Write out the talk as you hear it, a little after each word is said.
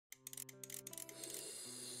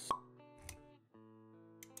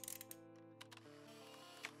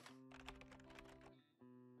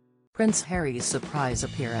Prince Harry's surprise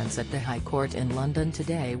appearance at the High Court in London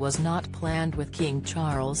today was not planned with King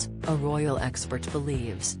Charles, a royal expert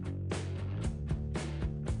believes.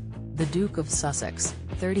 The Duke of Sussex,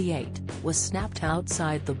 38, was snapped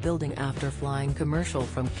outside the building after flying commercial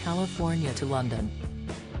from California to London.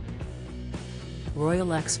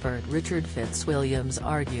 Royal expert Richard Fitzwilliams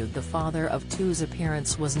argued the father of two's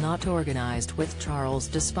appearance was not organised with Charles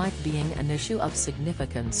despite being an issue of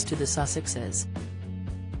significance to the Sussexes.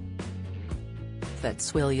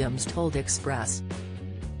 Fitzwilliams told Express.co.uk,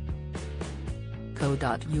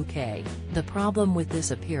 "The problem with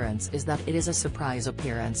this appearance is that it is a surprise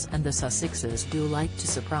appearance and the Sussexes do like to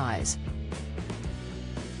surprise.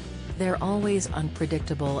 They're always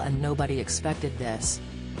unpredictable and nobody expected this.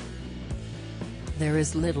 There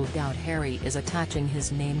is little doubt Harry is attaching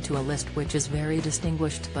his name to a list which is very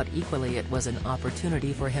distinguished, but equally it was an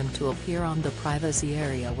opportunity for him to appear on the privacy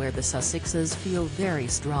area where the Sussexes feel very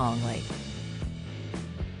strongly.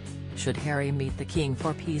 Should Harry meet the King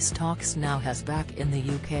for peace talks now has back in the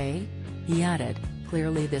UK?" He added,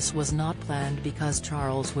 "Clearly this was not planned because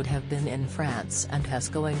Charles would have been in France and has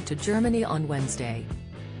going to Germany on Wednesday.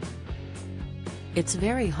 It's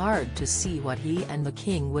very hard to see what he and the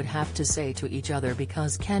King would have to say to each other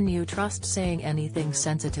because can you trust saying anything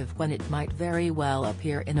sensitive when it might very well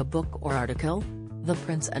appear in a book or article?" The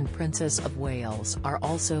Prince and Princess of Wales are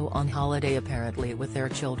also on holiday apparently with their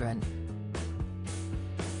children.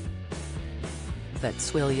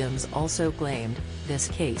 Fitzwilliams also claimed, this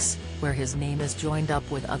case, where his name is joined up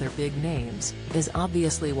with other big names, is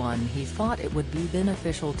obviously one he thought it would be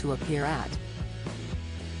beneficial to appear at.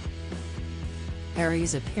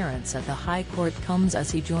 Harry's appearance at the High Court comes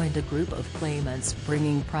as he joined a group of claimants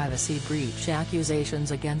bringing privacy breach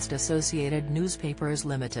accusations against Associated Newspapers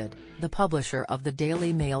Limited, the publisher of the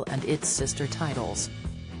Daily Mail and its sister titles.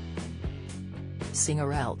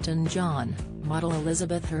 Singer Elton John, model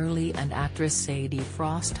Elizabeth Hurley and actress Sadie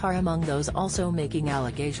Frost are among those also making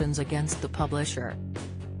allegations against the publisher.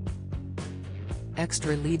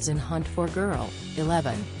 Extra leads in hunt for girl,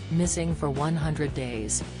 11, missing for 100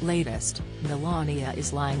 days. Latest, Melania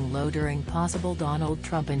is lying low during possible Donald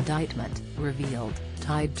Trump indictment, revealed.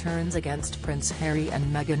 Tide turns against Prince Harry and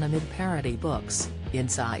Meghan amid parody books.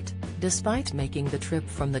 Insight, despite making the trip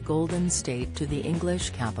from the Golden State to the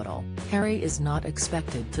English capital, Harry is not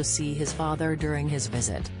expected to see his father during his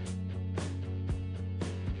visit.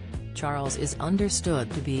 Charles is understood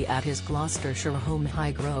to be at his Gloucestershire home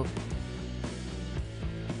Highgrove.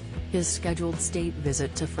 His scheduled state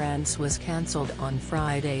visit to France was cancelled on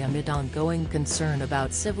Friday amid ongoing concern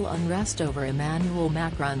about civil unrest over Emmanuel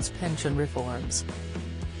Macron's pension reforms.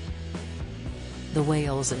 The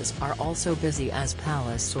Waleses are also busy as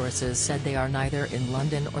palace sources said they are neither in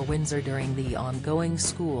London or Windsor during the ongoing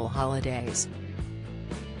school holidays.